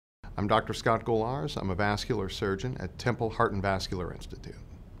I'm Dr. Scott Golarz. I'm a vascular surgeon at Temple Heart Vascular Institute.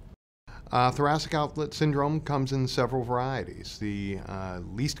 Thoracic outlet syndrome comes in several varieties, the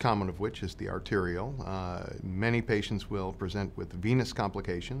least common of which is the arterial. Many patients will present with venous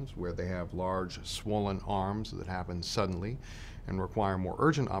complications where they have large swollen arms that happen suddenly and require more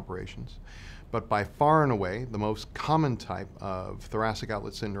urgent operations. But by far and away, the most common type of thoracic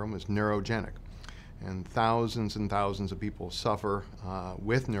outlet syndrome is neurogenic. And thousands of people suffer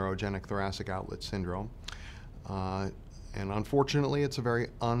with neurogenic thoracic outlet syndrome. And unfortunately, it's a very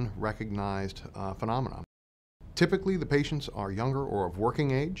unrecognized phenomenon. Typically, the patients are younger or of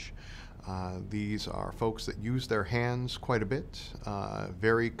working age. These are folks that use their hands quite a bit,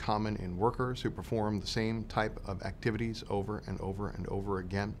 very common in workers who perform the same type of activities over and over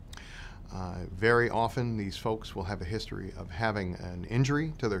again. Very often, these folks will have a history of having an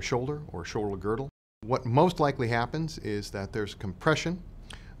injury to their shoulder or shoulder girdle. What most likely happens is that there's compression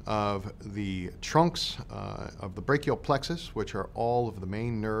of the trunks of the brachial plexus, which are all of the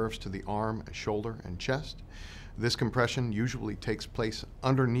main nerves to the arm, shoulder, and chest. This compression usually takes place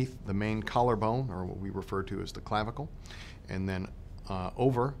underneath the main collarbone, or what we refer to as the clavicle, and then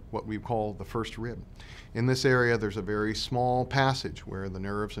over what we call the first rib. In this area, there's a very small passage where the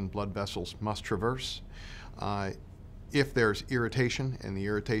nerves and blood vessels must traverse. If there's irritation and the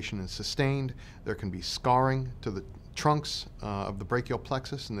irritation is sustained, there can be scarring to the trunks of the brachial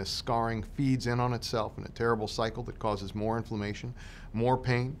plexus, and this scarring feeds in on itself in a terrible cycle that causes more inflammation, more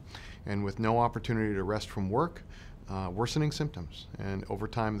pain, and with no opportunity to rest from work, worsening symptoms, and over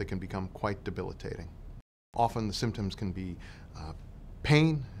time they can become quite debilitating. Often the symptoms can be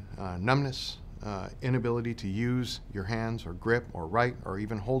pain, numbness, inability to use your hands or grip or write or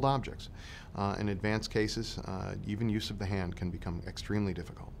even hold objects. In advanced cases, even use of the hand can become extremely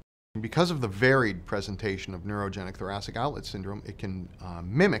difficult. Because of the varied presentation of neurogenic thoracic outlet syndrome, it can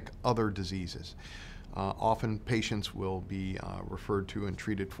mimic other diseases. Often patients will be referred to and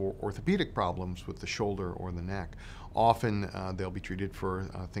treated for orthopedic problems with the shoulder or the neck. Often they'll be treated for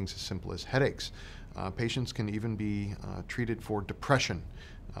things as simple as headaches. Patients can even be treated for depression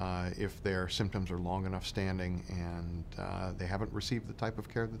if their symptoms are long enough standing and they haven't received the type of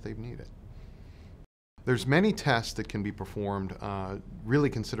care that they've needed. There's many tests that can be performed, really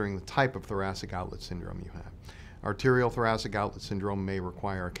considering the type of thoracic outlet syndrome you have. Arterial thoracic outlet syndrome may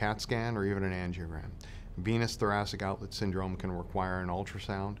require a CAT scan or even an angiogram. Venous thoracic outlet syndrome can require an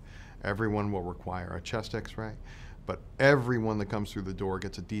ultrasound. Everyone will require a chest x-ray, but everyone that comes through the door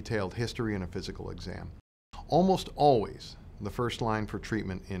gets a detailed history and a physical exam. Almost always, the first line for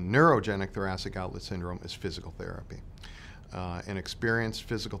treatment in neurogenic thoracic outlet syndrome is physical therapy. An experienced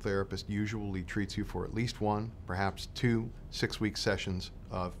physical therapist usually treats you for at least one, perhaps 2 6-week sessions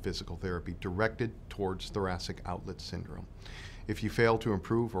of physical therapy directed towards thoracic outlet syndrome. If you fail to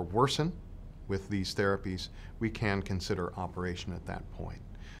improve or worsen with these therapies, we can consider operation at that point.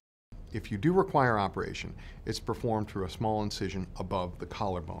 If you do require operation, it's performed through a small incision above the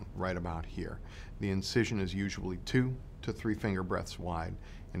collarbone, right about here. The incision is usually 2 to 3 finger breadths wide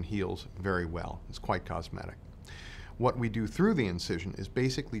and heals very well. It's quite cosmetic. What we do through the incision is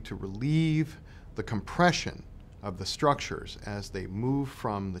basically to relieve the compression of the structures as they move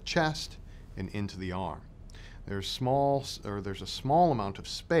from the chest and into the arm. There's a small amount of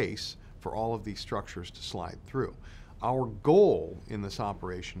space for all of these structures to slide through. Our goal in this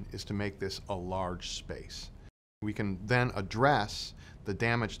operation is to make this a large space. We can then address the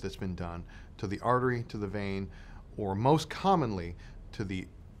damage that's been done to the artery, to the vein, or most commonly to the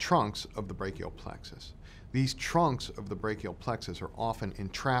trunks of the brachial plexus. These trunks of the brachial plexus are often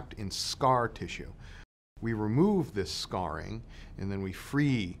entrapped in scar tissue. We remove this scarring and then we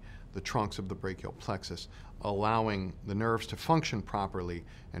free the trunks of the brachial plexus, allowing the nerves to function properly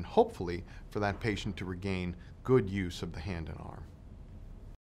and hopefully for that patient to regain good use of the hand and arm.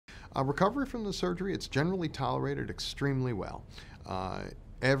 Recovery from the surgery, it's generally tolerated extremely well.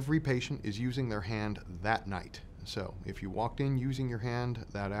 Every patient is using their hand that night. So if you walked in using your hand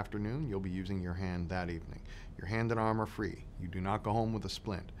that afternoon, you'll be using your hand that evening. Your hand and arm are free. You do not go home with a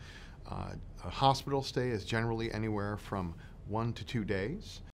splint. A hospital stay is generally anywhere from 1 to 2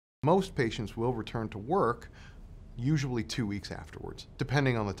 days. Most patients will return to work usually 2 weeks afterwards,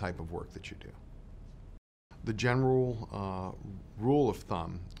 depending on the type of work that you do. The general rule of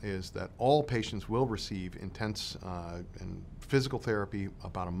thumb is that all patients will receive intense and physical therapy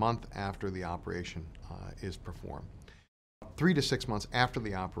about a month after the operation is performed. 3 to 6 months after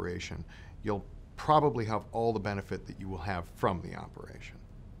the operation, you'll probably have all the benefit that you will have from the operation.